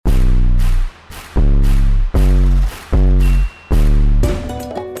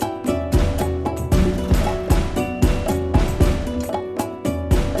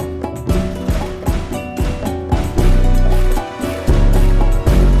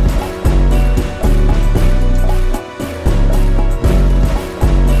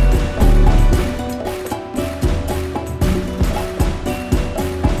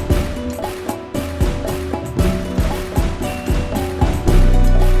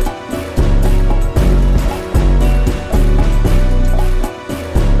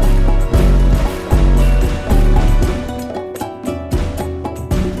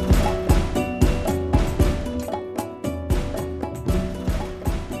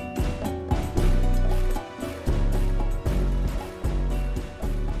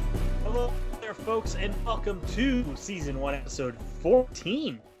folks, and welcome to Season 1, Episode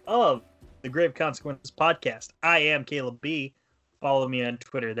 14 of the Grave Consequences Podcast. I am Caleb B. Follow me on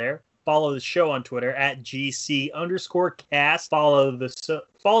Twitter there. Follow the show on Twitter at GC_cast.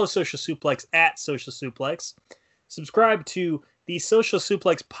 Follow Social Suplex at Social Suplex. Subscribe to the Social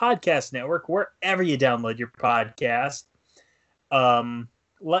Suplex Podcast Network wherever you download your podcast.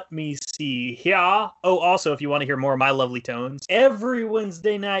 Let me see here. Oh, also, if you want to hear more of my lovely tones, every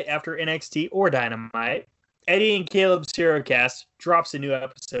Wednesday night after NXT or Dynamite, Eddie and Caleb's HeroCast drops a new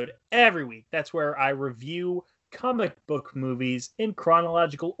episode every week. That's where I review comic book movies in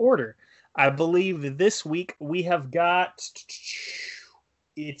chronological order. I believe this week we have got,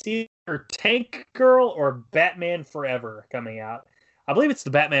 it's either Tank Girl or Batman Forever coming out. I believe it's the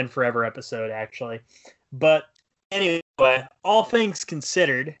Batman Forever episode, actually. But anyway, all things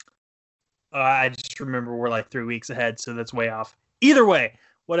considered, I just remember we're like 3 weeks ahead, so that's way off. Either way,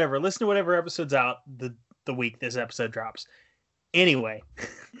 whatever. Listen to whatever episode's out the week this episode drops. Anyway,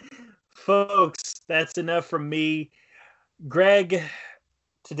 folks, that's enough from me. Greg,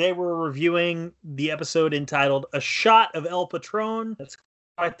 today we're reviewing the episode entitled A Shot of El Patron. That's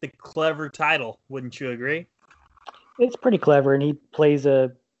quite the clever title, wouldn't you agree? It's pretty clever, and he plays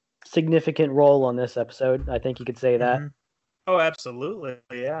a significant role on this episode. I think you could say that. Mm-hmm. Oh, absolutely.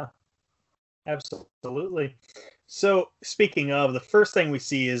 Yeah. Absolutely. So, speaking of, the first thing we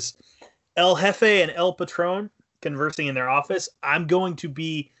see is El Jefe and El Patron conversing in their office. I'm going to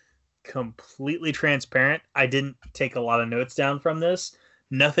be completely transparent. I didn't take a lot of notes down from this.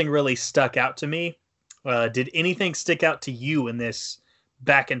 Nothing really stuck out to me. Did anything stick out to you in this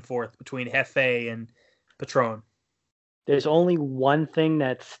back and forth between Jefe and Patron? There's only one thing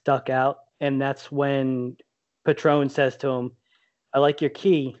that stuck out, and that's when Patron says to him, "I like your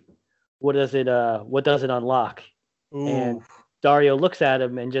key. What does it unlock?" Ooh. And Dario looks at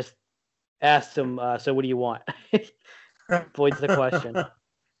him and just asks him, "So what do you want?" Avoids the question.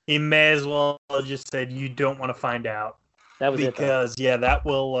 He may as well have just said, "You don't want to find out." That was because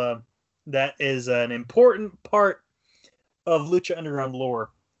that is an important part of Lucha Underground lore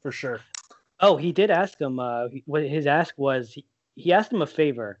for sure. Oh, he did ask him. What his ask was, he asked him a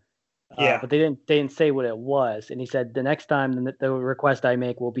favor. But they didn't say what it was, and he said the next time the request I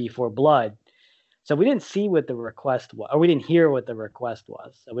make will be for blood. So we didn't see what the request was, or we didn't hear what the request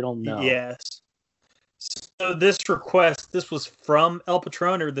was, so we don't know. Yes. So this was from El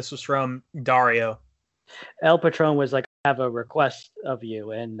Patron, or this was from Dario? El Patron was like, "I have a request of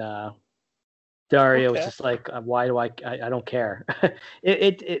you," and Dario was just like, "Why do I don't care."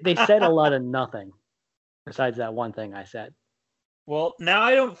 They said a lot of nothing besides that one thing I said. Well, now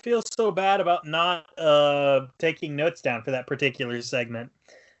I don't feel so bad about not taking notes down for that particular segment.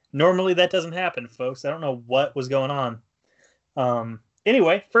 Normally that doesn't happen, folks. I don't know what was going on.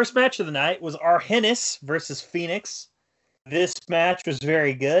 Anyway, first match of the night was Argenis versus Phoenix. This match was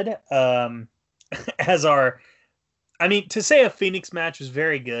very good. To say a Phoenix match was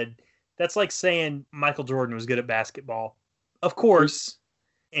very good, that's like saying Michael Jordan was good at basketball. Of course,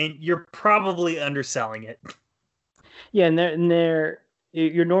 and you're probably underselling it. Yeah, and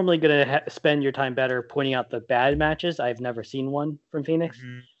you're normally going to spend your time better pointing out the bad matches. I've never seen one from Phoenix.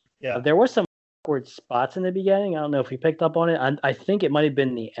 Mm-hmm. Yeah, there were some awkward spots in the beginning. I don't know if you picked up on it. I think it might have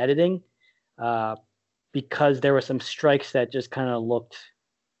been the editing, because there were some strikes that just kind of looked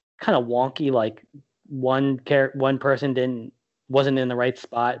kind of wonky. Like one person wasn't in the right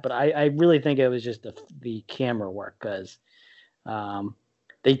spot, but I really think it was just the camera work, because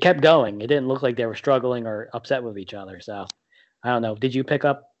they kept going. It didn't look like they were struggling or upset with each other. So I don't know. Did you pick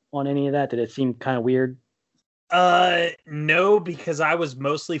up on any of that? Did it seem kind of weird? No, because I was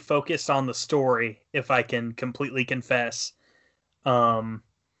mostly focused on the story, if I can completely confess. It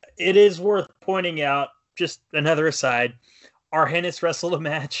is worth pointing out, just another aside, Argenis wrestled a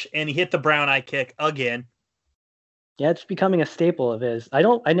match and he hit the brown eye kick again. Yeah, it's becoming a staple of his. I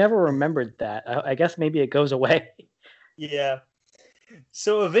never remembered that. I guess maybe it goes away. Yeah.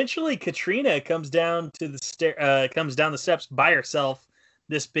 So eventually Katrina comes down the steps by herself,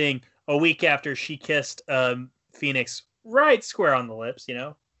 this being a week after she kissed Phoenix right square on the lips,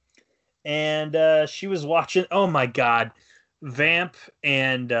 and she was watching, oh my God, Vamp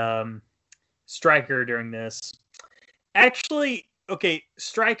and Stryker during this. Actually, okay,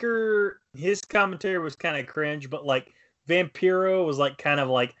 Stryker, his commentary was kind of cringe, but like Vampiro was like kind of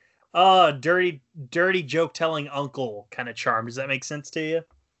like, dirty joke telling uncle kind of charm. Does that make sense to you?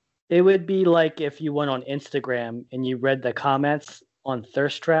 It would be like if you went on Instagram and you read the comments on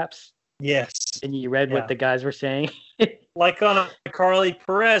Thirst Traps. Yes. And you read what the guys were saying. Like on a Carly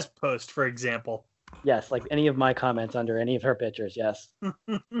Perez post, for example. Yes, like any of my comments under any of her pictures. Yes,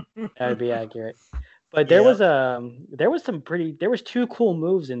 that would be accurate. But Yep. there was two cool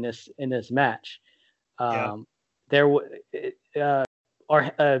moves in this match. Yeah. There w-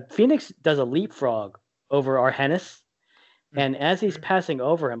 our Phoenix does a leapfrog over Arhennis, and as he's Mhm. passing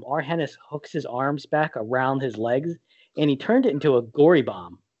over him, Arhennis hooks his arms back around his legs, and he turned it into a gory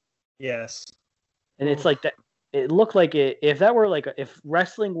bomb. Yes. And it's Oof. like that. It looked like if that were like if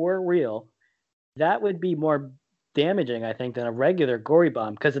wrestling were real, that would be more damaging, I think, than a regular gory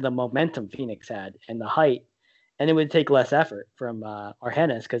bomb because of the momentum Phoenix had and the height, and it would take less effort from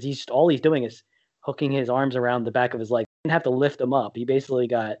Arhennis because he's doing is hooking his arms around the back of his leg. He didn't have to lift him up. He basically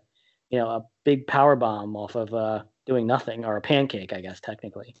got, a big power bomb off of doing nothing, or a pancake, I guess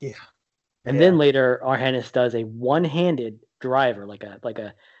technically. Yeah. And Yeah. then later, Arhennis does a one-handed driver, like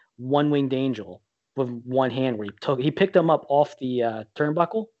a one-winged angel with one hand, where he picked him up off the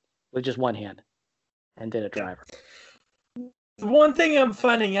turnbuckle with just one hand and did a Yeah. driver. The one thing I'm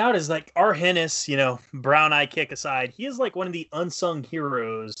finding out is like Arhennis, brown eye kick aside, he is like one of the unsung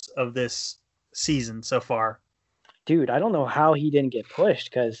heroes of this season so far. Dude, I don't know how he didn't get pushed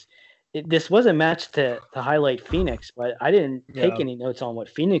because this was a match to highlight Phoenix, but I didn't take Yeah. any notes on what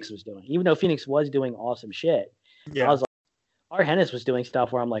Phoenix was doing, even though Phoenix was doing awesome shit. I Yeah. was like, Arhennis was doing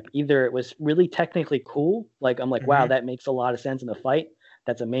stuff where I'm like, either it was really technically cool, like I'm like, wow, Mhm. that makes a lot of sense in the fight,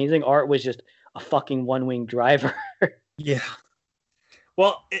 that's amazing, or it was just a fucking one-wing driver. Yeah.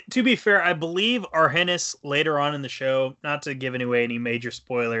 Well, to be fair, I believe Arhennis later on in the show, not to give away any major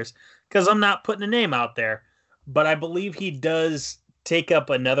spoilers, because I'm not putting a name out there, but I believe he does take up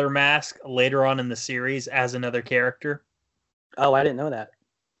another mask later on in the series as another character. Oh, I didn't know that.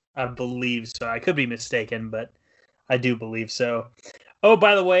 I believe so. I could be mistaken, but I do believe so. Oh,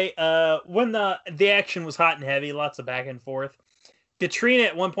 by the way, when the action was hot and heavy, lots of back and forth, Katrina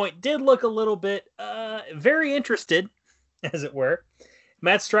at one point did look a little bit very interested, as it were.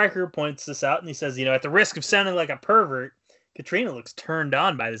 Matt Stryker points this out and he says, at the risk of sounding like a pervert, Katrina looks turned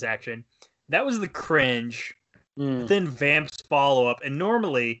on by this action. That was the cringe. But then Vamp's follow up, and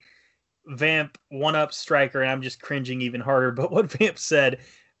normally Vamp one up Stryker, and I'm just cringing even harder. But what Vamp said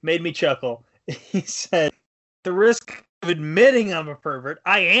made me chuckle. He said, "The risk of admitting I'm a pervert,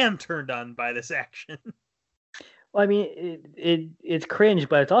 I am turned on by this action." Well, I mean, it's cringe,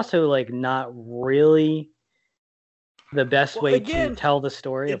 but it's also like not really the best Well, way to again, tell the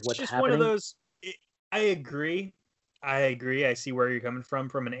story of it's what's just one of happening. those. I agree. I see where you're coming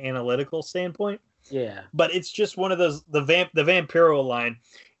from an analytical standpoint. Yeah. But it's just one of those the Vampiro line.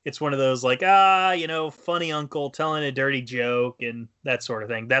 It's one of those like funny uncle telling a dirty joke and that sort of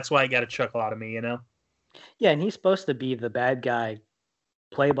thing. That's why it got a chuckle out of me. Yeah, and he's supposed to be the bad guy,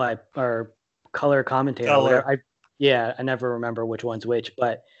 play by or color commentator, or Color. whatever. I never remember which one's which,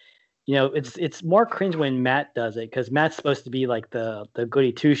 but it's more cringe when Matt does it because Matt's supposed to be like the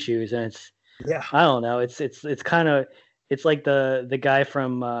goody two shoes, and Yeah. I don't know, it's kind of it's like the guy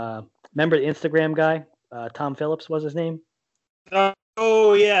from remember the Instagram guy, Tom Phillips was his name.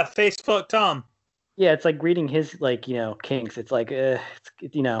 Oh yeah, Facebook Tom. Yeah, it's like greeting his kinks. It's like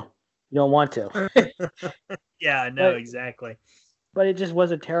you don't want to. Yeah, no, But exactly. but it just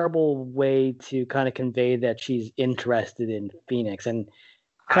was a terrible way to kind of convey that she's interested in Phoenix, and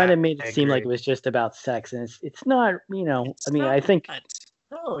kind I of made it seem like agree. it was just about sex, and it's not. It's I mean, not. I think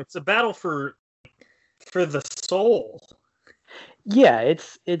No, it's a battle for the soul.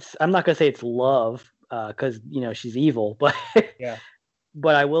 it's. I'm not gonna say it's love, because she's evil, but Yeah.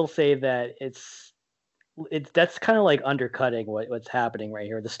 but I will say that it's that's kind of like undercutting what's happening right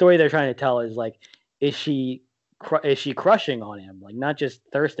here. The story they're trying to tell is like, is she crushing on him, like not just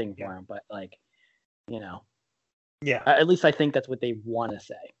thirsting for Yeah. him, but like you know Yeah. at least I think that's what they want to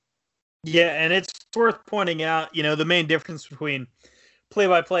say. Yeah, and it's worth pointing out, the main difference between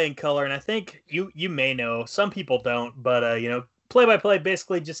play-by-play and color, and I think you may know, some people don't, but play-by-play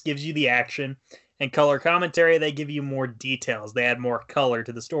basically just gives you the action, and color commentary, they give you more details. They add more color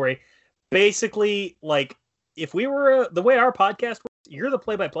to the story. Basically, like if we were the way our podcast works, you're the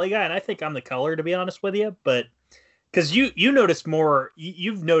play-by-play guy, and I think I'm the color, to be honest with you, but because you noticed more,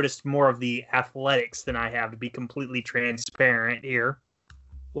 you've noticed more of the athletics than I have, to be completely transparent here.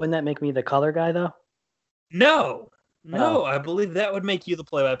 Wouldn't that make me the color guy though? No, Oh, I believe that would make you the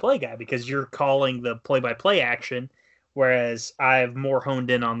play-by-play guy because you're calling the play-by-play action, whereas I've more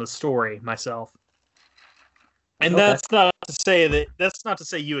honed in on the story myself. And okay. that's not to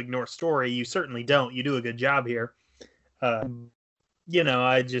say you ignore story. You certainly don't. You do a good job here.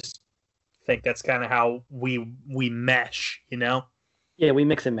 I just think that's kind of how we mesh. Yeah, we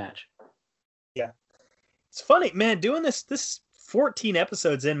mix and match. Yeah, it's funny, man. Doing this 14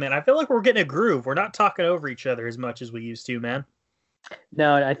 episodes in, man. I feel like we're getting a groove. We're not talking over each other as much as we used to, man.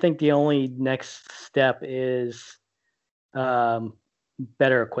 No, I think the only next step is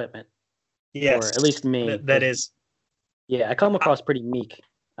better equipment. Yes. Or at least me. That is. Yeah, I come across pretty meek,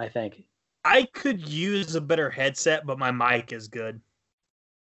 I think. I could use a better headset, but my mic is good.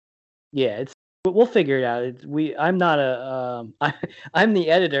 Yeah, we'll figure it out. I'm not I'm the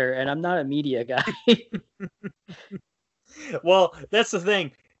editor and I'm not a media guy. Well, that's the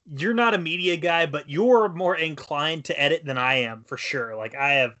thing. You're not a media guy, but you're more inclined to edit than I am, for sure. Like,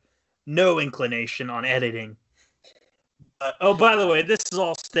 I have no inclination on editing. Oh, by the way, this is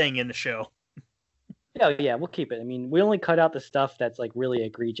all staying in the show. Oh yeah, we'll keep it. I mean, we only cut out the stuff that's like really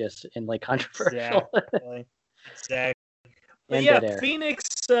egregious and like controversial. Exactly. But and yeah, dead air. Phoenix.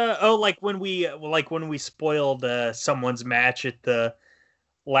 Like when we spoiled someone's match at the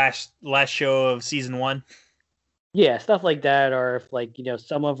last show of season 1. Yeah, stuff like that, or if like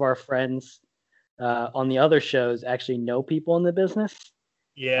some of our friends on the other shows actually know people in the business.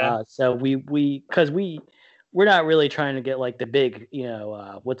 Yeah. So because we're not really trying to get like the big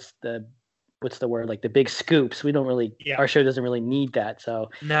what's the word, like the big scoops. We don't really. Yeah. Our show doesn't really need that. So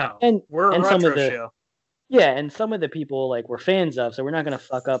no, and we're a retro some of the show. Yeah, and some of the people like we're fans of, so we're not gonna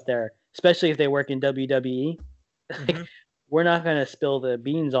fuck up there, especially if they work in WWE. Mm-hmm. We're not gonna spill the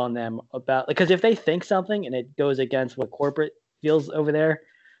beans on them about, because if they think something and it goes against what corporate feels over there,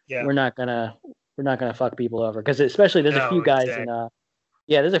 yeah, we're not gonna fuck people over. Because especially there's a few guys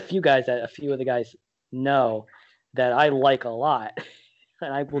there's a few guys that a few of the guys know that I like a lot,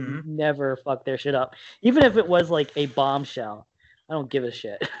 and I will never fuck their shit up, even if it was like a bombshell. I don't give a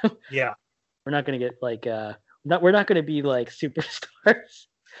shit. Yeah. We're not gonna get like we're not gonna be like superstars.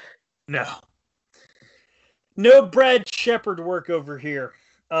 No Brad Shepard work over here.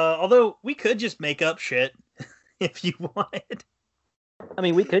 Although we could just make up shit if you wanted. I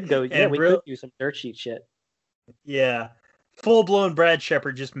mean, we could go. Yeah, we could do some dirt sheet shit. Yeah, full blown Brad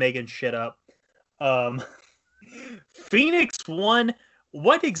Shepard just making shit up. Phoenix won.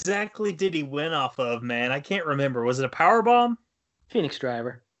 What exactly did he win off of, man? I can't remember. Was it a power bomb? Phoenix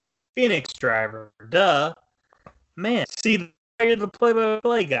Driver. Duh. Man, see, you're the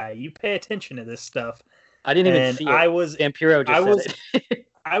play-by-play guy. You pay attention to this stuff. I didn't even see it. Vampiro just said it.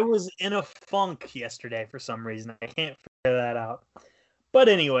 I was in a funk yesterday for some reason. I can't figure that out. But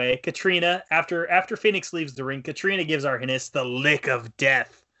anyway, Katrina, after Phoenix leaves the ring, Katrina gives Arhenis the lick of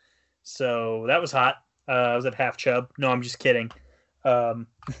death. So that was hot. I was at half chub. No, I'm just kidding. The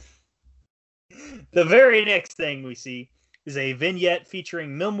very next thing we see is a vignette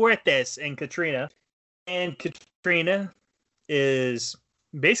featuring Mil Muertes and Katrina. And Katrina is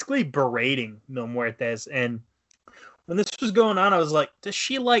basically berating Mil Muertes. And when this was going on, I was like, does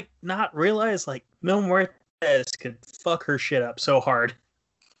she like not realize like Mil Muertes could fuck her shit up so hard?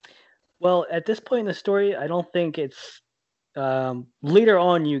 Well, at this point in the story, I don't think it's later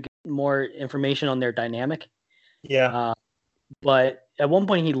on you get more information on their dynamic. Yeah. But at one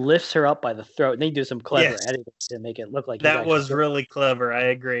point he lifts her up by the throat, and they do some clever editing to make it look like that was really clever. I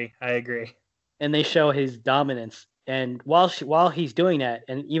agree. And they show his dominance. And while he's doing that,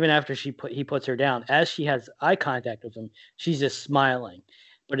 and even after he puts her down, as she has eye contact with him, she's just smiling.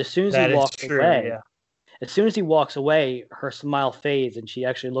 But as soon as he walks away, her smile fades, and she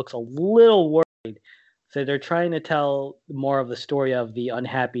actually looks a little worried. So they're trying to tell more of the story of the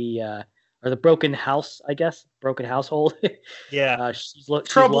unhappy or the broken house, I guess, broken household. Yeah, she's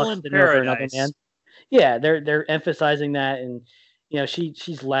trouble in paradise. Man. Yeah, they're emphasizing that, and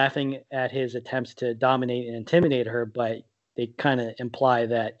she's laughing at his attempts to dominate and intimidate her, but they kind of imply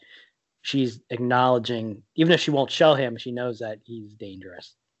that she's acknowledging, even if she won't show him, she knows that he's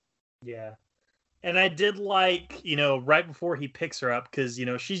dangerous. Yeah. And I did like, right before he picks her up, because,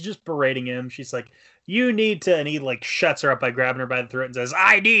 she's just berating him. She's like, you need to, and he like shuts her up by grabbing her by the throat and says,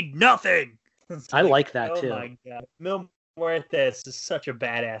 I need nothing. I like that too. Oh my God. Mil Muertes is such a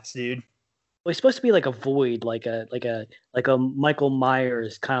badass dude. Well, he's supposed to be like a void, like a Michael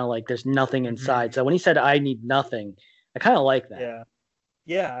Myers, kind of like there's nothing inside. So when he said, I need nothing, I kind of like that.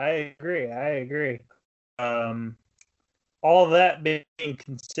 Yeah, I agree. All that being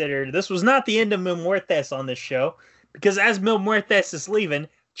considered, this was not the end of Mil Muertes on this show, because as Mil Muertes is leaving,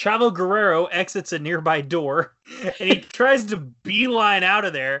 Chavo Guerrero exits a nearby door, and he tries to beeline out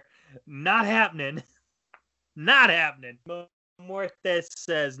of there. Not happening. Mil Muertes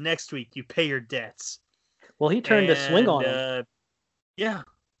says, next week, you pay your debts. Well, he turned to swing on him. Yeah.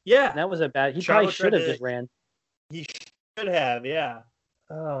 And that was a bad... He probably should have just ran. He should have, yeah.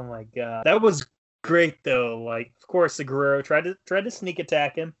 Oh, my God. That was great, though. Like, of course, the Guerrero tried to sneak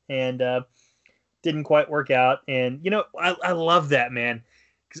attack him, and didn't quite work out. And, I love that, man.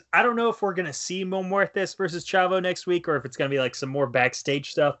 Because I don't know if we're going to see Mil Muertes versus Chavo next week or if it's going to be like some more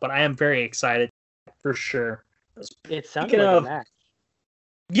backstage stuff, but I am very excited for sure. It sounded like a match.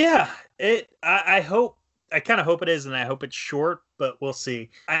 Yeah, I kind of hope it is, and I hope it's short, but we'll see.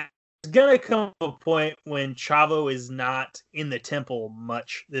 It's going to come to a point when Chavo is not in the temple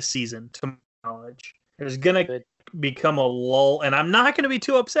much this season, to my knowledge. There's going to become a lull, and I'm not going to be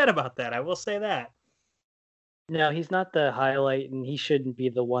too upset about that. I will say that. No, he's not the highlight, and he shouldn't be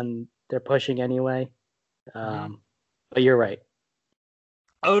the one they're pushing anyway. But you're right.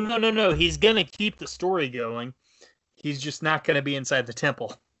 Oh, no. He's going to keep the story going. He's just not going to be inside the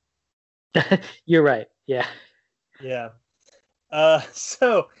temple. You're right. Yeah. Yeah.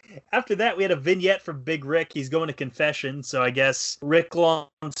 So after that, we had a vignette from Big Rick. He's going to confession. So I guess Rick Long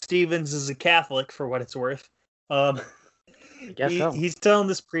Stevens is a Catholic for what it's worth. I guess so. He's telling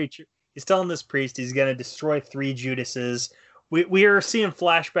this priest he's going to destroy 3 Judases. We are seeing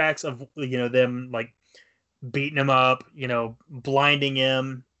flashbacks of, them like beating him up, blinding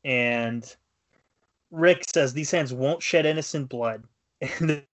him. And Rick says these hands won't shed innocent blood. And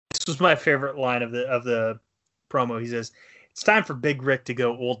this was my favorite line of the promo. He says, "It's time for Big Rick to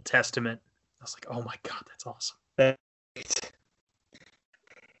go Old Testament." I was like, oh my God, that's awesome.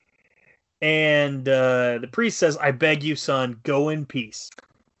 And the priest says, "I beg you, son, go in peace."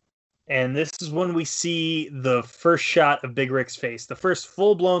 And this is when we see the first shot of Big Rick's face. The first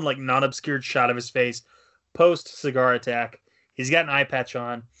full-blown, like, non-obscured shot of his face post-cigar attack. He's got an eye patch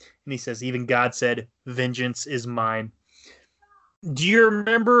on. And he says, "Even God said, vengeance is mine." Do you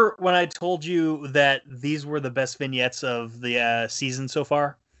remember when I told you that these were the best vignettes of the season so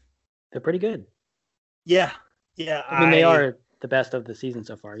far? They're pretty good. Yeah. I mean, they are the best of the season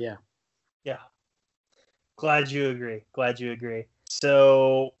so far, yeah. Yeah. Glad you agree.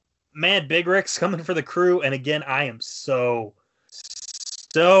 So, man, Big Rick's coming for the crew, and again, I am so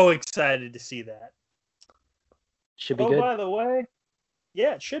excited to see that. Should be good. By the way,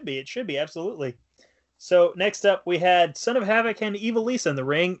 yeah, it should be, absolutely. So next up, we had Son of Havoc and Ivelisse in the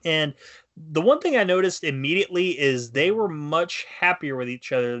ring, and the one thing I noticed immediately is they were much happier with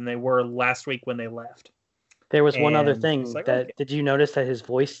each other than they were last week when they left. There was one other thing did you notice that his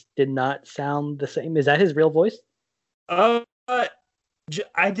voice did not sound the same? Is that his real voice? I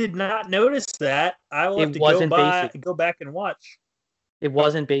did not notice that. I will have to go back and watch. It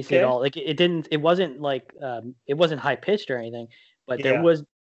wasn't basic at all. Like it wasn't like it wasn't high pitched or anything, but it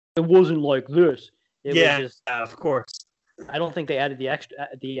wasn't like this. It was just, of course. I don't think they added the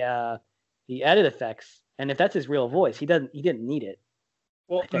added effects, and if that's his real voice, he didn't need it.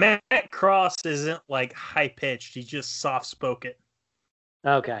 Well, Matt Cross isn't like high pitched; he's just soft spoken.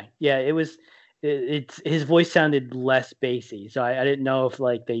 Okay, yeah, it's his voice sounded less bassy, so I didn't know if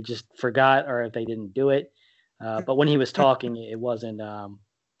like they just forgot or if they didn't do it. But when he was talking, it wasn't.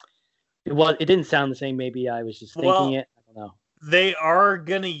 It didn't sound the same. Maybe I was just thinking it. I don't know. They are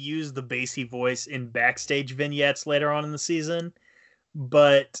going to use the bassy voice in backstage vignettes later on in the season.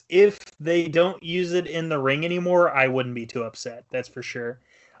 But if they don't use it in the ring anymore, I wouldn't be too upset. That's for sure.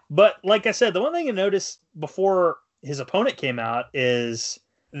 But like I said, the one thing I noticed before his opponent came out is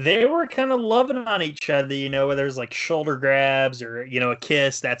they were kind of loving on each other, whether there's like shoulder grabs or, a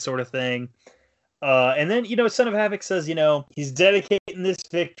kiss, that sort of thing. And then, Son of Havoc says, he's dedicating this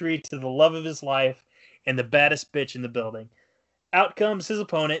victory to the love of his life and the baddest bitch in the building. Out comes his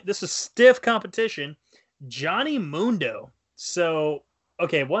opponent. This is stiff competition, Johnny Mundo. So,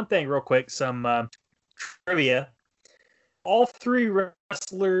 okay, one thing real quick, some trivia. All 3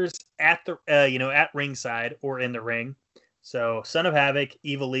 wrestlers at the at ringside or in the ring. So, Son of Havoc,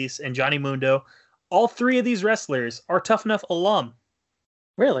 Ivelisse, and Johnny Mundo. All 3 of these wrestlers are Tough Enough alum.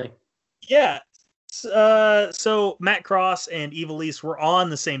 Really? Yeah. So Matt Cross and Ivelisse were on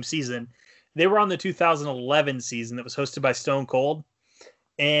the same season. They were on the 2011 season that was hosted by Stone Cold.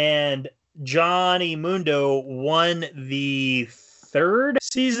 And Johnny Mundo won the 3rd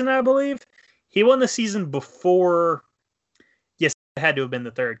season, I believe. He won the season before. Yes, it had to have been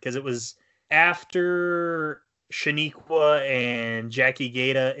the 3rd because it was after Shaniqua and Jackie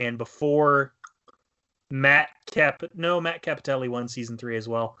Gata and before Matt Capitelli won season 3 as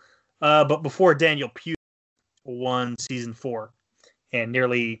well. But before Daniel Pugh won season 4 and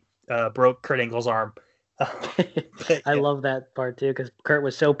nearly broke Kurt Angle's arm. I love that part too because Kurt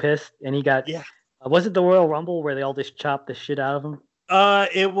was so pissed and he got. Yeah. Was it the Royal Rumble where they all just chopped the shit out of him?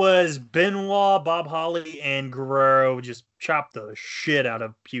 It was Benoit, Bob Holly, and Guerrero just chopped the shit out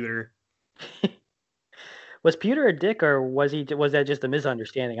of Pewter. Was Pewter a dick or was that just a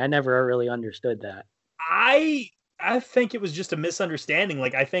misunderstanding? I never really understood that. I think it was just a misunderstanding.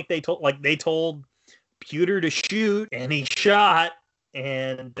 Like I think they told pewter to shoot, and he shot,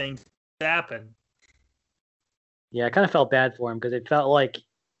 and things happened. Yeah, I kind of felt bad for him because it felt like,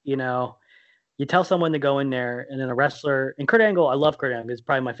 you tell someone to go in there, and then a wrestler. And Kurt Angle, I love Kurt Angle. He's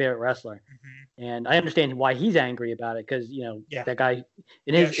probably my favorite wrestler, and I understand why he's angry about it because that guy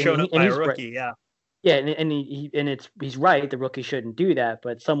showed up by a rookie, yeah, and he's right. The rookie shouldn't do that,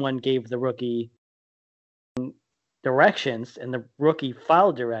 but someone gave the rookie directions, and the rookie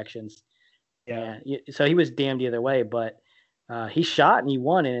followed directions. Yeah. So he was damned either way, but he shot and he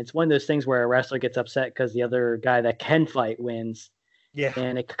won, and it's one of those things where a wrestler gets upset because the other guy that can fight wins. Yeah.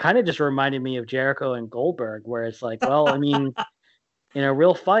 And it kind of just reminded me of Jericho and Goldberg, where it's like, well, I mean, in a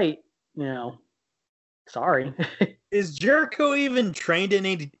real fight, sorry. Is Jericho even trained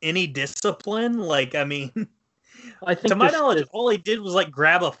in any discipline? Like, I mean, I think to my knowledge, all he did was like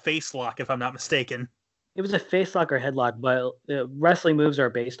grab a face lock, if I'm not mistaken. It was a face lock or headlock, but wrestling moves are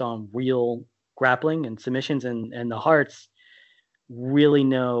based on real grappling and submissions, and the Hearts really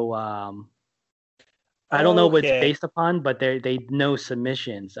know. I don't know what it's based upon, but they know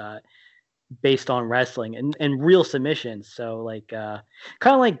submissions based on wrestling and real submissions. So like kind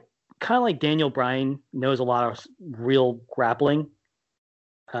of like Daniel Bryan knows a lot of real grappling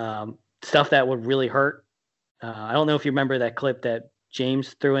stuff that would really hurt. I don't know if you remember that clip that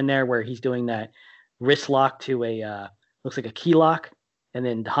James threw in there where he's doing that wrist lock to a looks like a key lock, and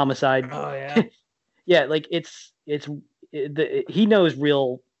then Homicide. Oh yeah, yeah. Like he knows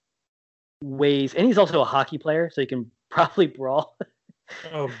real ways, and he's also a hockey player, so he can probably brawl.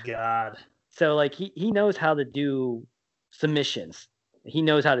 Oh God. So like he knows how to do submissions. He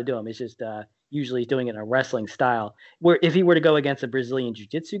knows how to do them. It's just usually he's doing it in a wrestling style. Where if he were to go against a Brazilian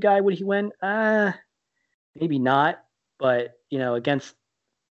jiu-jitsu guy, would he win? Maybe not. But against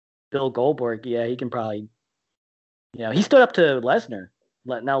Bill Goldberg, yeah, he can probably. He stood up to Lesnar.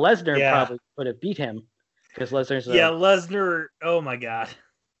 Now Lesnar probably would have beat him because Lesnar's. Lesnar. Oh my God.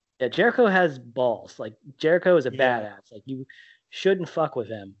 Yeah, Jericho has balls. Like Jericho is a badass. Like you shouldn't fuck with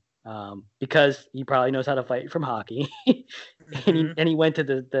him because he probably knows how to fight from hockey, and he went to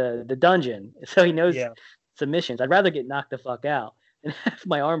the dungeon, so he knows submissions. I'd rather get knocked the fuck out than have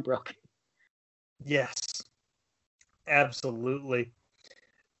my arm broken. Yes, absolutely.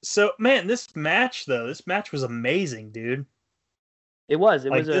 So, man, this match was amazing, dude. It was.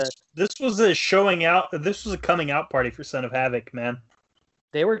 This was a showing out. This was a coming out party for Son of Havoc, man.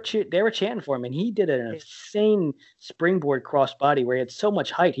 They were chanting for him, and he did an insane springboard crossbody where he had so much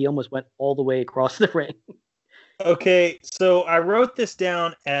height he almost went all the way across the ring. Okay, so I wrote this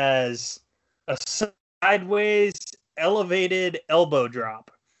down as a sideways elevated elbow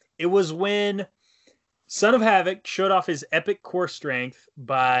drop. It was when Son of Havoc showed off his epic core strength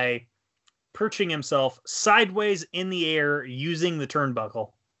by perching himself sideways in the air using the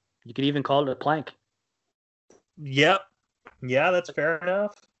turnbuckle. You could even call it a plank. Yep. Yeah, that's fair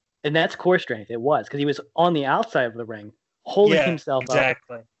enough. And that's core strength. It was because he was on the outside of the ring, holding himself up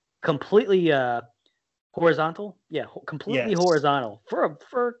completely horizontal. Yeah, completely horizontal for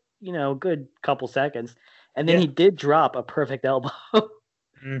a good couple seconds, and then he did drop a perfect elbow.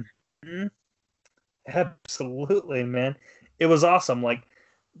 Mm-hmm. Absolutely, man. It was awesome. Like,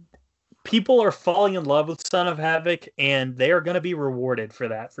 people are falling in love with Son of Havoc, and they are going to be rewarded for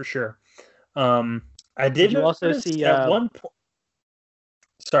that, for sure. I did also see at one point.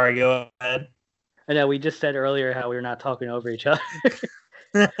 Sorry, go ahead. I know we just said earlier how we were not talking over each other.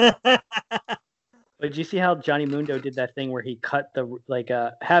 But did you see how Johnny Mundo did that thing where he cut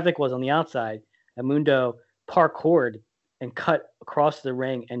Havoc was on the outside, and Mundo parkoured and cut across the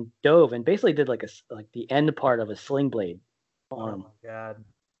ring and dove and basically did like the end part of a sling blade on him. Oh my God.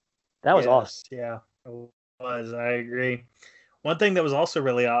 That was awesome. Yeah, it was. I agree. One thing that was also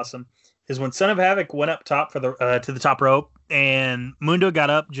really awesome is when Son of Havoc went up top for the to the top rope, and Mundo got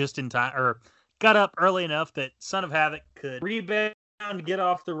up just in time, or got up early enough that Son of Havoc could rebound, get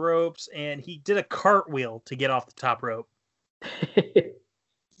off the ropes, and he did a cartwheel to get off the top rope.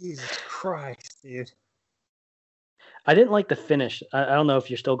 Jesus Christ, dude. I didn't like the finish. I don't know if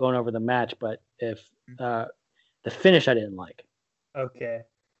you're still going over the match, but if the finish I didn't like. Okay.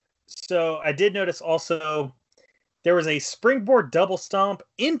 So I did notice also there was a springboard double stomp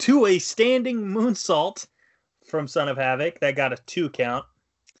into a standing moonsault from Son of Havoc that got a 2 count.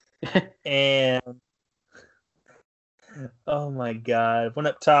 And oh my God. Went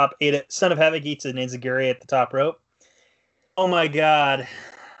up top, Son of Havoc eats an enziguri at the top rope. Oh my God.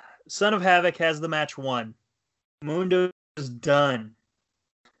 Son of Havoc has the match won. Mundo is done.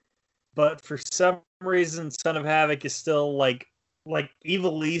 But for some reason, Son of Havoc is still like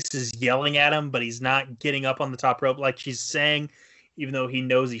Ivelisse is yelling at him, but he's not getting up on the top rope like she's saying, even though he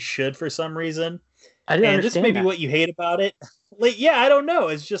knows he should for some reason. I didn't And this may understand be that. what you hate about it. Like, yeah, I don't know.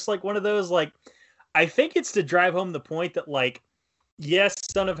 It's just like one of those, like, I think it's to drive home the point that, like, yes,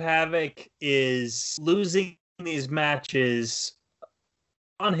 Son of Havoc is losing these matches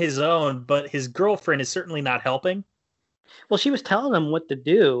on his own, but his girlfriend is certainly not helping. Well, she was telling him what to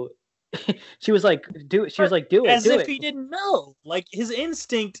do. She was like, "Do it." She was But like, "Do it, as do if it." he didn't know. Like, his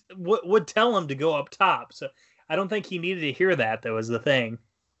instinct would tell him to go up top. So I don't think he needed to hear that, that was the thing.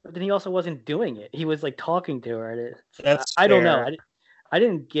 But then he also wasn't doing it. He was like talking to her. And That's I don't know. fair. I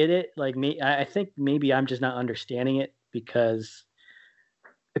didn't get it. Like me, I think maybe I'm just not understanding it because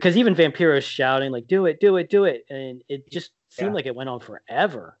even Vampiro's shouting like, "Do it, do it, do it," and it just seemed Yeah. like it went on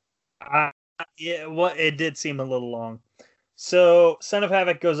forever. Yeah, well, it did seem a little long. So Son of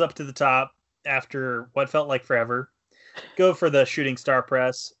Havoc goes up to the top after what felt like forever. Go for the shooting star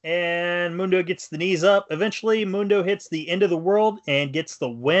press, and Mundo gets the knees up. Eventually, Mundo hits the end of the world and gets the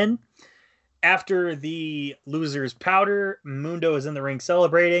win. After the loser's powder, Mundo is in the ring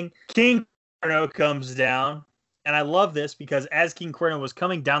celebrating. King Cuerno comes down, and I love this because as King Cuerno was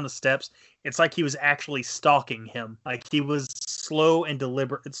coming down the steps, it's like he was actually stalking him. Like he was slow and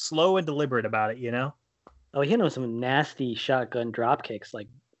deliberate about it, you know? Oh, he hit him with some nasty shotgun drop kicks, like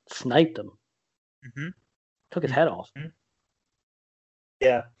sniped him, Mm-hmm. took his head off. Mm-hmm.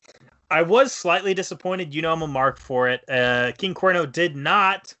 Yeah. I was slightly disappointed. You know, I'm a mark for it. King Cuerno did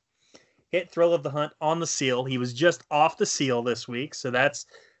not hit Thrill of the Hunt on the seal. He was just off the seal this week, so that's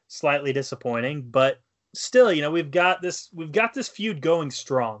slightly disappointing. But still, you know, we've got this feud going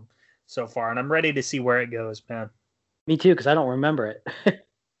strong so far, and I'm ready to see where it goes, man. Me too, because I don't remember it.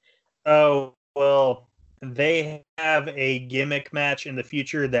 Oh well, they have a gimmick match in the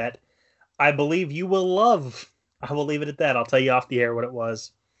future that I believe you will love. I will leave it at that. I'll tell you off the air what it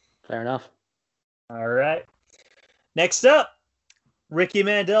was. Fair enough. All right. Next up, Ricky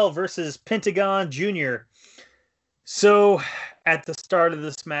Mandel versus Pentagon Jr. So at the start of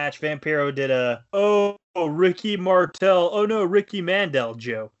this match, Vampiro did a Ricky Martel, oh no, Ricky Mandel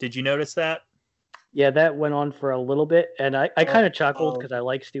joke. Did you notice that? Yeah, that went on for a little bit, and I kind of chuckled Oh, because I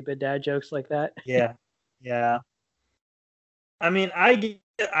like stupid dad jokes like that. yeah, yeah. I mean,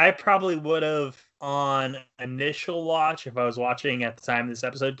 I probably would have on initial watch if I was watching at the time this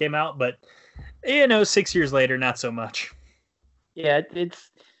episode came out, but you know, 6 years later, not so much. Yeah,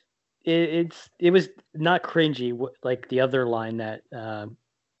 it was not cringy like the other line that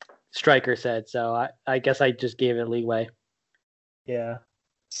Stryker said. So I guess I just gave it leeway. Yeah.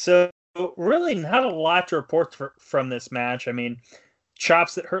 So really, not a lot to report from this match. I mean,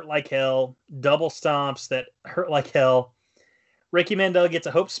 chops that hurt like hell, double stomps that hurt like hell. Ricky Mandel gets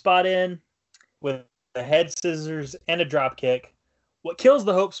a hope spot in with a head scissors and a drop kick. What kills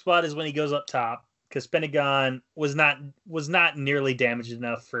the hope spot is when he goes up top because Pentagon was not nearly damaged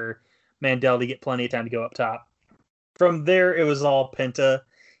enough for Mandel to get plenty of time to go up top. From there, it was all Penta.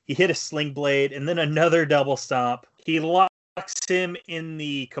 He hit a sling blade and then another double stomp. He locks him in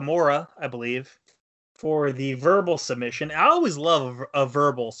the Kimura, I believe, for the verbal submission. I always love a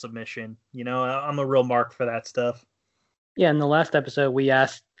verbal submission. You know, I'm a real mark for that stuff. Yeah, in the last episode,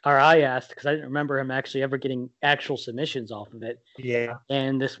 I asked, because I didn't remember him actually ever getting actual submissions off of it. Yeah.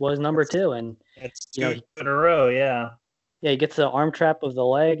 And this was number 2. And, It's you know, two in a row, yeah. Yeah, he gets the arm trap of the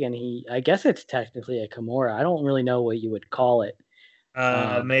leg, and I guess it's technically a Kimura. I don't really know what you would call it.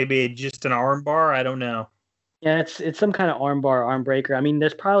 Maybe just an arm bar. I don't know. Yeah, it's some kind of arm bar, arm breaker. I mean,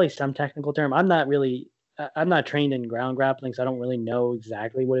 there's probably some technical term. I'm not trained in ground grappling, so I don't really know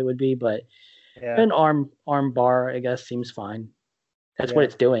exactly what it would be, but Yeah. an arm bar, I guess, seems fine. That's what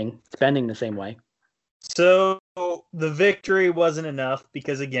it's doing. It's bending the same way. So the victory wasn't enough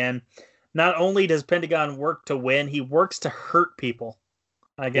because, again, not only does Pentagon work to win, he works to hurt people.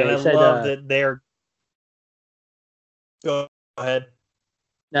 Again, I love that they're. Go ahead.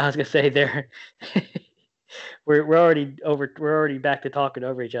 No, I was gonna say they're. we're already back to talking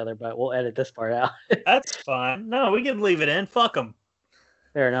over each other, but we'll edit this part out. That's fine. No, we can leave it in. Fuck them.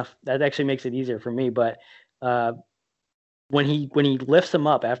 Fair enough. That actually makes it easier for me. But when he lifts him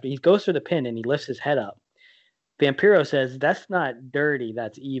up after he goes through the pin and he lifts his head up, Vampiro says, "That's not dirty.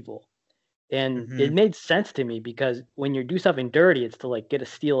 That's evil." And it made sense to me because when you do something dirty, it's to like get a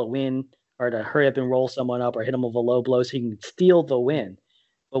steal a win or to hurry up and roll someone up or hit them with a low blow so you can steal the win.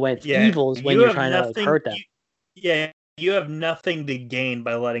 But when it's evil is when you're trying to like hurt them. You have nothing to gain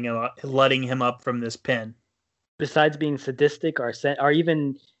by letting him up from this pin. Besides being sadistic or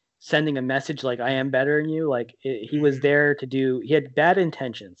even sending a message like "I am better than you," like he was there to do. He had bad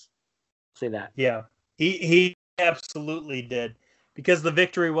intentions. Say that. Yeah, he absolutely did because the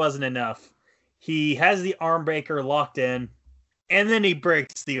victory wasn't enough. He has the arm breaker locked in, and then he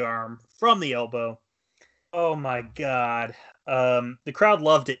breaks the arm from the elbow. Oh my god. The crowd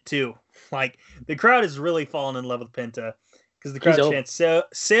loved it too. Like the crowd is really falling in love with Penta because the He's crowd over. chants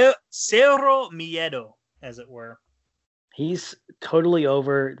Cero Miedo, as it were. He's totally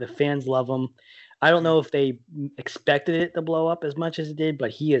over. The fans love him. I don't know if they expected it to blow up as much as it did,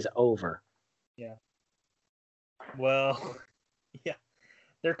 but he is over. Yeah. Well, yeah.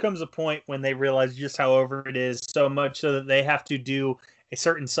 There comes a point when they realize just how over it is, so much so that they have to do a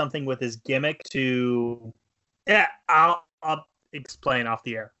certain something with his gimmick to. Yeah, I'll explain off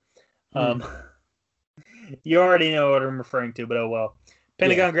the air. You already know what I'm referring to, but oh well.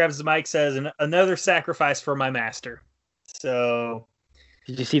 Pentagon grabs the mic, says, "Another sacrifice for my master." So,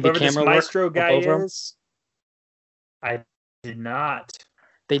 did you see the camera this Maestro guy is? I did not.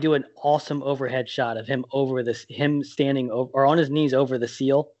 They do an awesome overhead shot of him him standing over or on his knees over the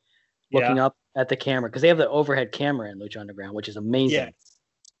seal, looking up at the camera because they have the overhead camera in Lucha Underground, which is amazing. Yes.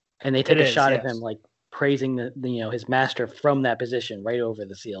 And they take a shot of him like praising the his master from that position right over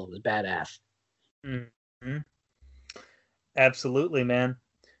the seal. It was badass. Mm-hmm. Absolutely, man.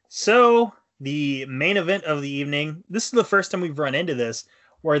 So the main event of the evening. This is the first time we've run into this,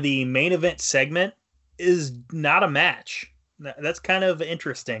 where the main event segment is not a match. That's kind of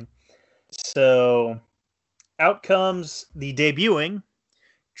interesting. So out comes the debuting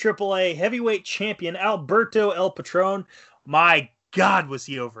AAA heavyweight champion Alberto El Patron. My God, was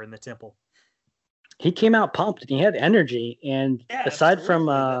he over in the temple? He came out pumped and he had energy. And aside from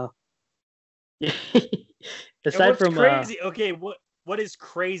crazy, okay, what is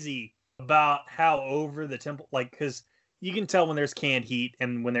crazy about how over the temple? Like, because you can tell when there's canned heat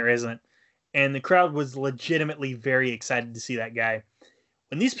and when there isn't. And the crowd was legitimately very excited to see that guy.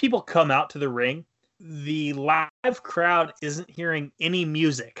 When these people come out to the ring, the live crowd isn't hearing any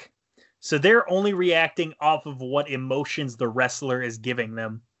music. So they're only reacting off of what emotions the wrestler is giving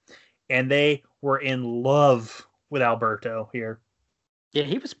them. And they were in love with Alberto here. Yeah,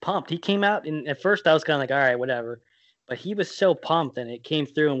 he was pumped. He came out, and at first I was kind of like, all right, whatever. But he was so pumped, and it came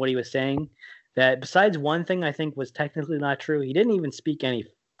through in what he was saying, that besides one thing I think was technically not true, he didn't even speak any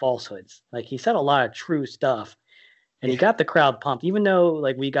falsehoods. Like, he said a lot of true stuff, and he got the crowd pumped, even though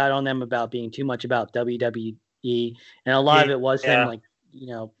like we got on them about being too much about WWE, and a lot of it was him like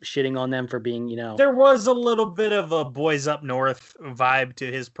shitting on them for being there was a little bit of a Boys Up North vibe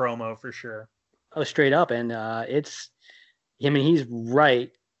to his promo for sure. Oh, straight up. And he's right.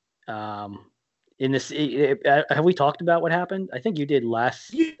 In this, have we talked about what happened? I think you did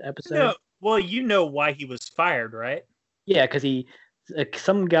last episode. You know why he was fired, right? Yeah, because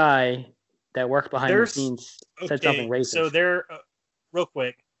some guy that worked behind the scenes said something racist. So they're real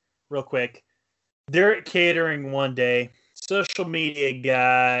quick. They're at catering one day. Social media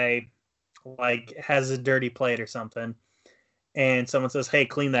guy like has a dirty plate or something, and someone says, "Hey,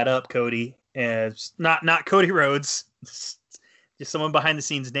 clean that up, Cody." And it's not Cody Rhodes, just someone behind the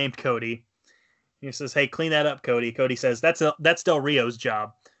scenes named Cody. He says, "Hey, clean that up, Cody." Cody says, "That's Del Rio's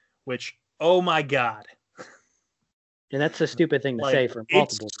job," which, oh my God. And that's a stupid thing to say for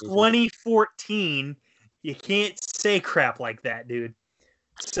multiple reasons. 2014. You can't say crap like that, dude.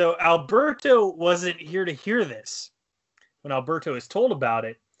 So Alberto wasn't here to hear this. When Alberto is told about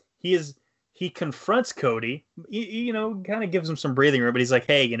it, he confronts Cody. Kind of gives him some breathing room, but he's like,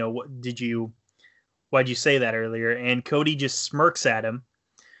 "Hey, why'd you say that earlier?" And Cody just smirks at him.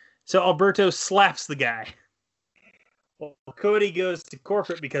 So Alberto slaps the guy. Well, Cody goes to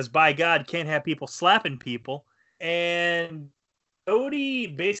corporate because, by God, can't have people slapping people. And Cody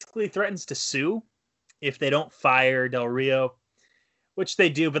basically threatens to sue if they don't fire Del Rio, which they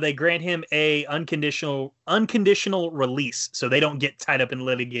do, but they grant him a unconditional release, so they don't get tied up in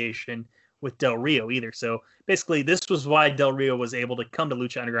litigation with Del Rio either. So basically, this was why Del Rio was able to come to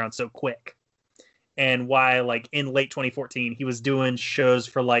Lucha Underground so quick, and why, like, in late 2014, he was doing shows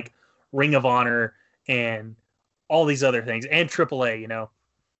for like Ring of Honor and all these other things, and AAA.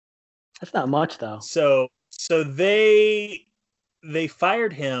 That's not much though. So they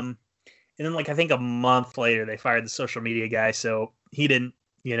fired him, and then, like, I think a month later they fired the social media guy. So he didn't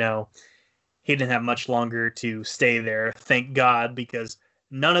have much longer to stay there. Thank God, because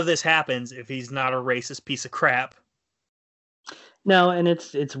none of this happens if he's not a racist piece of crap. No, and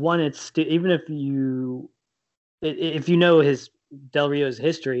it's even if you know his Del Rio's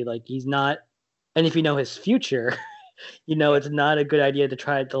history, like, he's not, and if you know his future, it's not a good idea to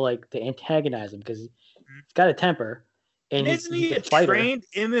try to antagonize him, because he's got a temper. And isn't he a trained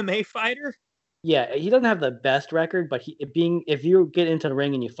MMA fighter? Yeah, he doesn't have the best record, but if you get into the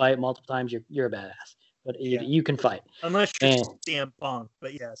ring and you fight multiple times, you're a badass. But you can fight. Unless you're CM Punk,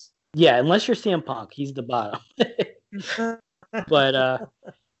 but yes. Yeah, unless you're CM Punk, he's the bottom. But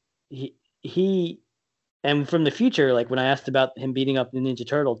he And from the future, like when I asked about him beating up the Ninja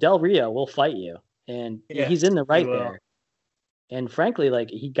Turtle, Del Rio will fight you, and he's Yes, in the he right will. there. And frankly, like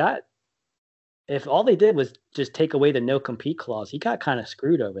he got, if all they did was just take away the no compete clause, he got kind of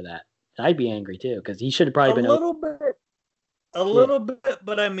screwed over that. I'd be angry too because he should have probably A been. little bit, a Yeah, little bit,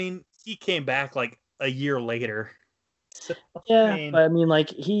 but I mean, he came back like a year later. So, I yeah, mean, but I mean, like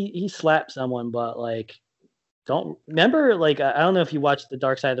he slapped someone, but like don't remember. Like I don't know if you watched the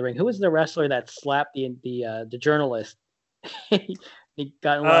Dark Side of the Ring. Who was the wrestler that slapped the journalist? He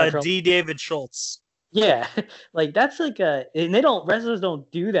got in a lot of trouble. D. David Schultz. Yeah, like that's like a, and they don't wrestlers don't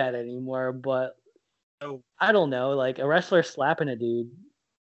do that anymore. But Oh, I don't know, like a wrestler slapping a dude.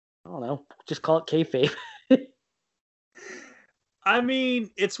 I don't know, just call it kayfabe. I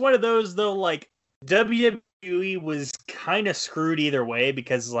mean, it's one of those though. Like WWE was kind of screwed either way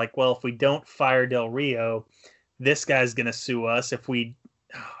because, like, well, if we don't fire Del Rio, this guy's gonna sue us. If we,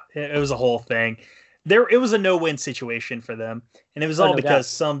 it was a whole thing. It was a no-win situation for them, and it was Oh all no doubt. because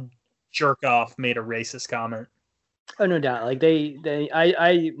some jerk off made a racist comment. Oh no doubt. Like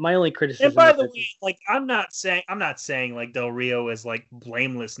my only And criticism by is the that way, like I'm not saying like Del Rio is like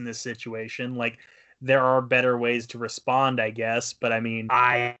blameless in this situation. Like there are better ways to respond, I guess. But I mean,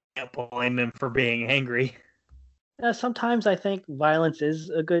 I can't blame him for being angry. sometimes I think violence is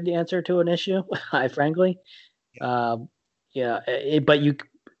a good answer to an issue. I frankly, um, yeah, but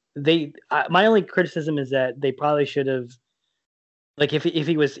my only criticism is that they probably should have, like if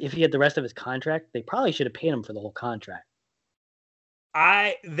he had the rest of his contract, they probably should have paid him for the whole contract.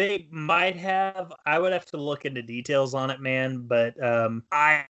 They might have. I would have to look into details on it, man. But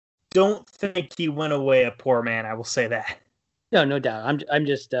I don't think he went away a poor man. I will say that. No, no doubt. I'm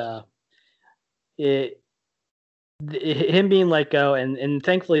just it, him being let go, and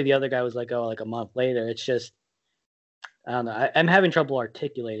thankfully the other guy was let go like a month later. It's just I don't know. I'm having trouble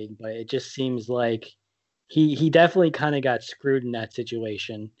articulating, but it just seems like he definitely kind of got screwed in that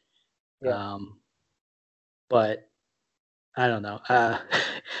situation. Yeah. But I don't know.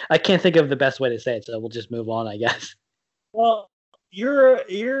 I can't think of the best way to say it, so we'll just move on, I guess. Well,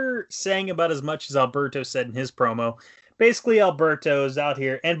 you're saying about as much as Alberto said in his promo. Basically, Alberto's out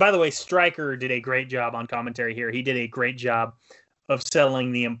here, and by the way, Stryker did a great job on commentary here. He did a great job of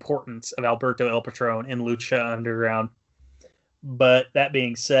selling the importance of Alberto El Patron in Lucha Underground. But that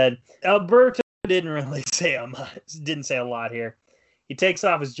being said, Alberto didn't really say didn't say a lot here. He takes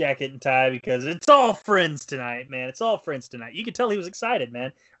off his jacket and tie because it's all friends tonight, man. It's all friends tonight. You could tell he was excited,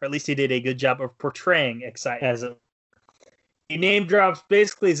 man, or at least he did a good job of portraying excitement. As he name drops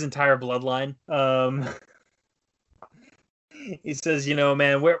basically his entire bloodline. He says,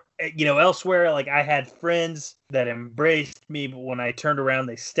 man, elsewhere, like I had friends that embraced me, but when I turned around,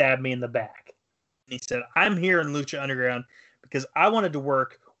 they stabbed me in the back. And he said, I'm here in Lucha Underground because I wanted to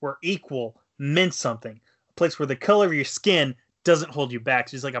work where equal meant something, a place where the color of your skin doesn't hold you back.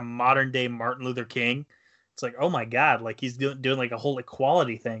 So he's like a modern day Martin Luther King. It's like, oh my God, like he's doing like a whole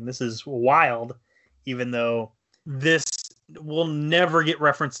equality thing. This is wild, even though this will never get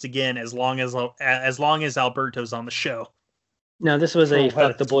referenced again as long as Alberto's on the show. No, this was a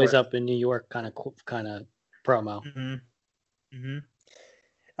fuck the boys worth. up in New York kind of promo. Mm-hmm. Mm-hmm.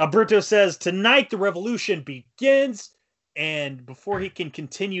 Alberto says, tonight the revolution begins. And before he can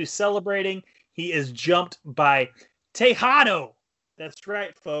continue celebrating, he is jumped by Tejano. That's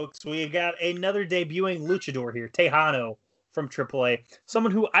right, folks. We got another debuting luchador here, Tejano from AAA.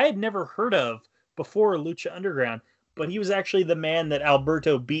 Someone who I had never heard of before Lucha Underground, but he was actually the man that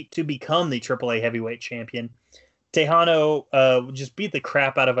Alberto beat to become the AAA heavyweight champion. Tejano just beat the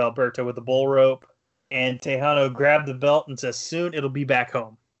crap out of Alberto with the bull rope, and Tejano grabbed the belt and says, soon it'll be back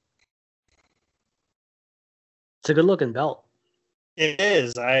home. It's a good looking belt. It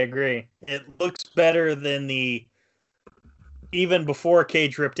is, I agree. It looks better than even before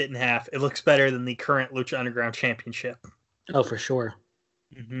Cage ripped it in half, it looks better than the current Lucha Underground Championship. Oh, for sure.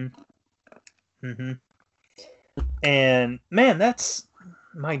 Mm-hmm. Mm-hmm. And man, that's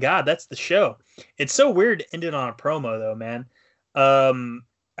the show. It's so weird to end it on a promo though, man.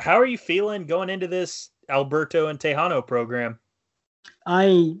 How are you feeling going into this Alberto and Tejano program?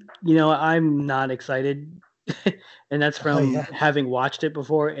 I'm not excited. And that's from having watched it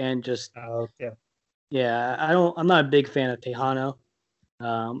before and just yeah, I'm not a big fan of Tejano.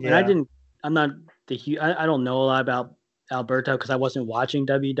 And I'm not I don't know a lot about Alberto because I wasn't watching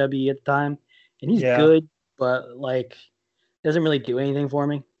WWE at the time. And he's good, but like doesn't really do anything for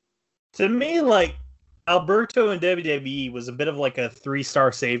me. To me, like Alberto in WWE was a bit of like a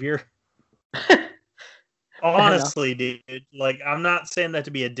 3-star savior. Honestly, dude. Like I'm not saying that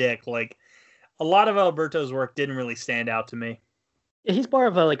to be a dick. Like a lot of Alberto's work didn't really stand out to me. He's more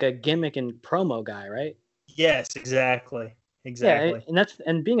of a gimmick and promo guy, right? Yes, exactly. Yeah, Exactly.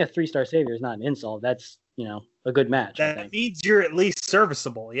 and being a 3-star savior is not an insult. That's a good match, I That think. means you're at least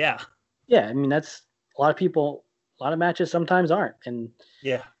serviceable. Yeah. Yeah, I mean that's a lot of people. A lot of matches sometimes aren't, and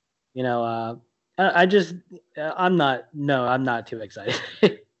Yeah. you know, I just I'm not. No, I'm not too excited.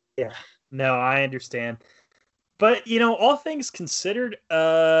 Yeah. No, I understand. But all things considered,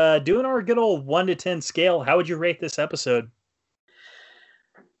 doing our good old 1 to 10 scale, how would you rate this episode?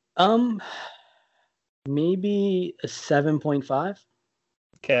 um, maybe a 7.5.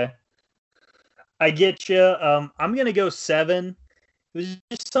 Okay. I get you. I'm gonna go 7. It was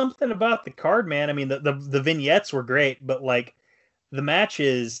just something about the card, man. I mean, the vignettes were great, but like the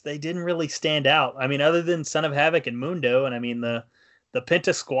matches, they didn't really stand out. I mean, other than Son of Havoc and Mundo, and I mean the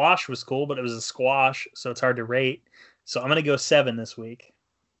Penta squash was cool, but it was a squash, so it's hard to rate. So I'm gonna go 7 this week.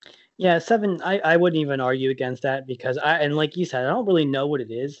 Yeah, 7. I wouldn't even argue against that because and like you said, I don't really know what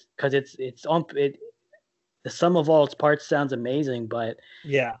it is because it's on it. The sum of all its parts sounds amazing, but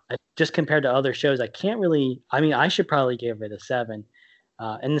Yeah. just compared to other shows, I can't really. I mean, I should probably give it a 7.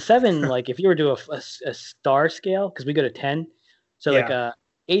 And the 7, like if you were to do a star scale, because we go to 10, so like Yeah.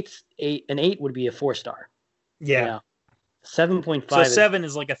 an 8 would be a 4-star. You Yeah. know, So 7.5 is 7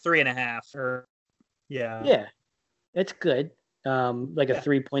 is like a 3.5, or yeah. yeah, it's good. Like a Yeah.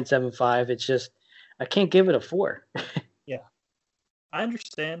 3.75. It's just I can't give it a 4. Yeah. I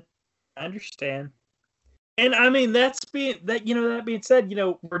understand. I understand. And I mean, that being said,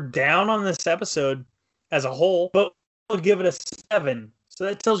 we're down on this episode as a whole, but we'll give it a 7. So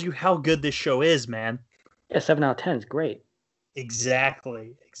that tells you how good this show is, man. Yeah, 7 out of 10 is great.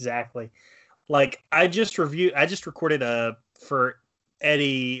 Exactly. Exactly. Like I just recorded for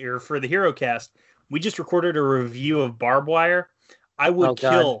Eddie, or for the Hero Cast. We just recorded a review of Barbed Wire. I Oh would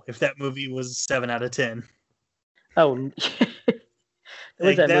God. kill if that movie was 7 out of 10. Oh, was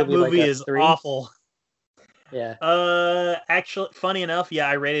Like that that movie like movie a is 3? awful. Yeah. Actually, funny enough, yeah,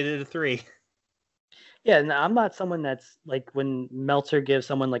 I rated it a 3. Yeah, no, I'm not someone that's like when Meltzer gives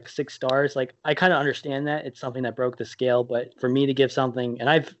someone like 6 stars. Like I kind of understand that it's something that broke the scale, but for me to give something,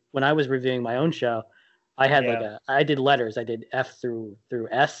 and when I was reviewing my own show, I had like Yeah. I did letters. I did F through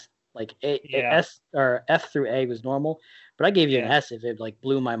S, like Yeah. S or F through A was normal, but I gave you an Yeah. S if it like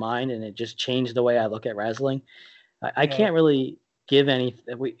blew my mind and it just changed the way I look at wrestling. I Yeah. can't really give any.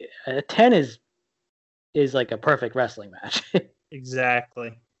 A 10 is like a perfect wrestling match.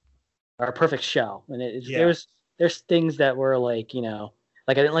 Exactly. Or a perfect show. And Yeah. there's things that were like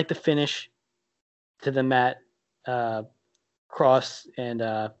like I didn't like the finish to the Matt Cross and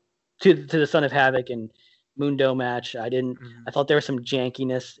to the Son of Havoc and Mundo match. Mhm. I thought there was some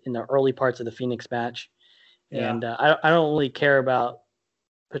jankiness in the early parts of the Phoenix match, Yeah. and I don't really care about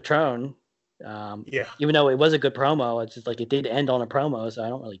Patron. Yeah. Even though it was a good promo, it's just like it did end on a promo, so I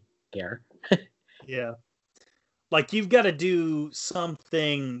don't really care. Yeah. Like you've got to do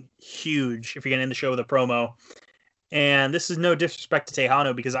something huge if you're gonna end the show with a promo. And this is no disrespect to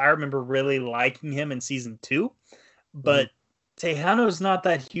Tejano, because I remember really liking him in season 2, Mhm. but Tejano's not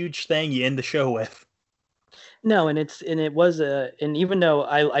that huge thing you end the show with. No, and it was and even though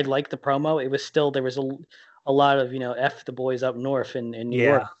I liked the promo, it was still there was a lot of F the boys up north in New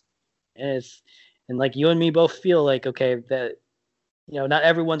York, Yeah. and and like you and me both feel like okay that not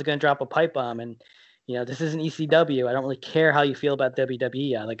everyone's gonna drop a pipe bomb, and this isn't ECW. I don't really care how you feel about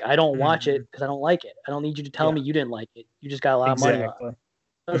WWE. Like I don't watch Hmm. it because I don't like it. I don't need you to tell Yeah. me you didn't like it. You just got a lot of money on it. Exactly.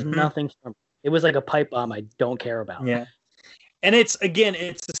 It does Hmm. nothing for me. It was like a pipe bomb I don't care about. Yeah. And it's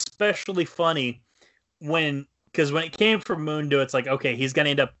especially funny because when it came from Mundo, it's like, okay, he's gonna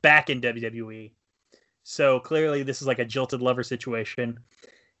end up back in WWE. So clearly this is like a jilted lover situation.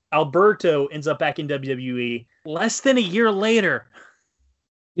 Alberto ends up back in WWE less than a year later.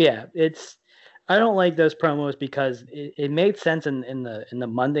 Yeah, I don't like those promos because it made sense in the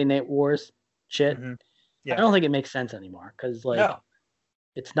Monday Night Wars shit. Hmm. I Yeah. don't think it makes sense anymore because like No.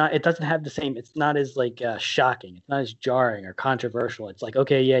 it doesn't have the same. It's not as like shocking. It's not as jarring or controversial. It's like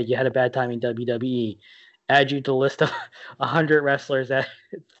okay, yeah, you had a bad time in WWE. Add you to the list of 100 wrestlers that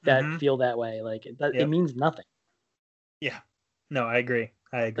Hmm. feel that way. Like it Yep. means nothing. Yeah. No, I agree.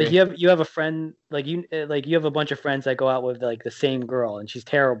 I Like agree. you have a friend like you have a bunch of friends that go out with like the same girl and she's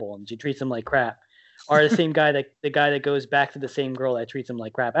terrible and she treats them like crap, or the guy that goes back to the same girl that treats him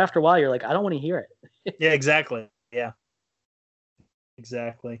like crap. After a while, you're like, I don't want to hear it. Yeah, exactly. Yeah.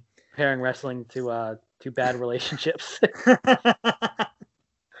 Exactly. Comparing wrestling to bad relationships.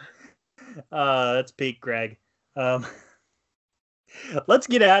 That's peak Greg. Um, let's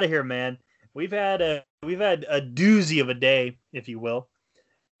get out of here, man. We've had a doozy of a day, if you will.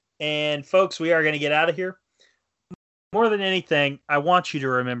 And folks, we are going to get out of here. More than anything, I want you to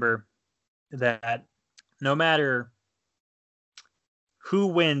remember that no matter who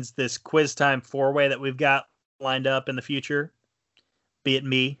wins this quiz time 4-way that we've got lined up in the future, be it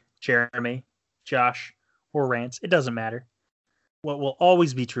me, Jeremy, Josh, or Rance, it doesn't matter. What will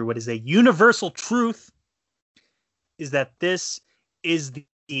always be true, what is a universal truth, is that this is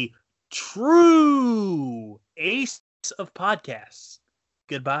the true ace of podcasts.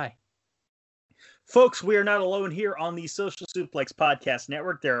 Goodbye. Folks, we are not alone here on the Social Suplex Podcast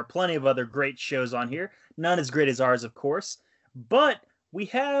Network. There are plenty of other great shows on here. None as great as ours, of course. But we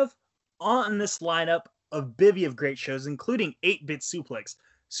have on this lineup a bevy of great shows, including 8-Bit Suplex,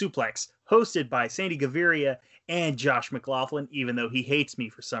 hosted by Sandy Gaviria and Josh McLaughlin, even though he hates me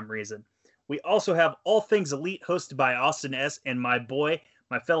for some reason. We also have All Things Elite, hosted by Austin S. and my boy,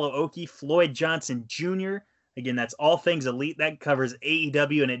 my fellow Okie, Floyd Johnson Jr. Again, that's All Things Elite. That covers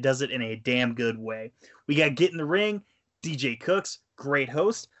AEW, and it does it in a damn good way. We got Get in the Ring, DJ Cooks, great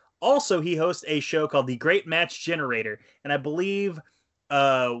host. Also, he hosts a show called The Great Match Generator, and I believe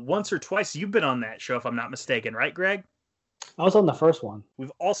once or twice you've been on that show, if I'm not mistaken, right, Greg? I was on the first one.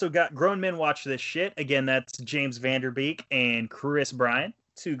 We've also got Grown Men Watch This Shit. Again, that's James Vanderbeek and Chris Bryan.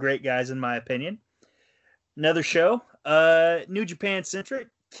 Two great guys, in my opinion. Another show, New Japan Centric,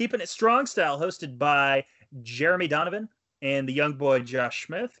 Keeping It Strong Style, hosted by Jeremy Donovan and the young boy Josh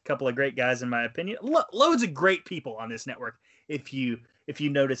Smith. A couple of great guys, in my opinion. Loads of great people on this network, if you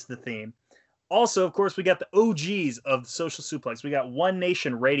notice the theme. Also, of course, we got the OGs of Social Suplex. We got One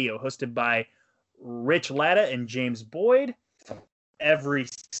Nation Radio, hosted by Rich Latta and James Boyd, every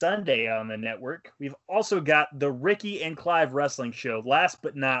Sunday on the network. We've also got the Ricky and Clive Wrestling Show. Last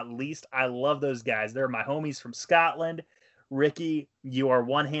but not least, I love those guys. They're my homies from Scotland. Ricky, you are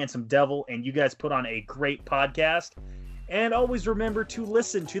one handsome devil, and you guys put on a great podcast. And always remember to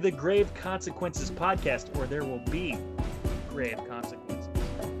listen to the Grave Consequences podcast, or there will be grave consequences.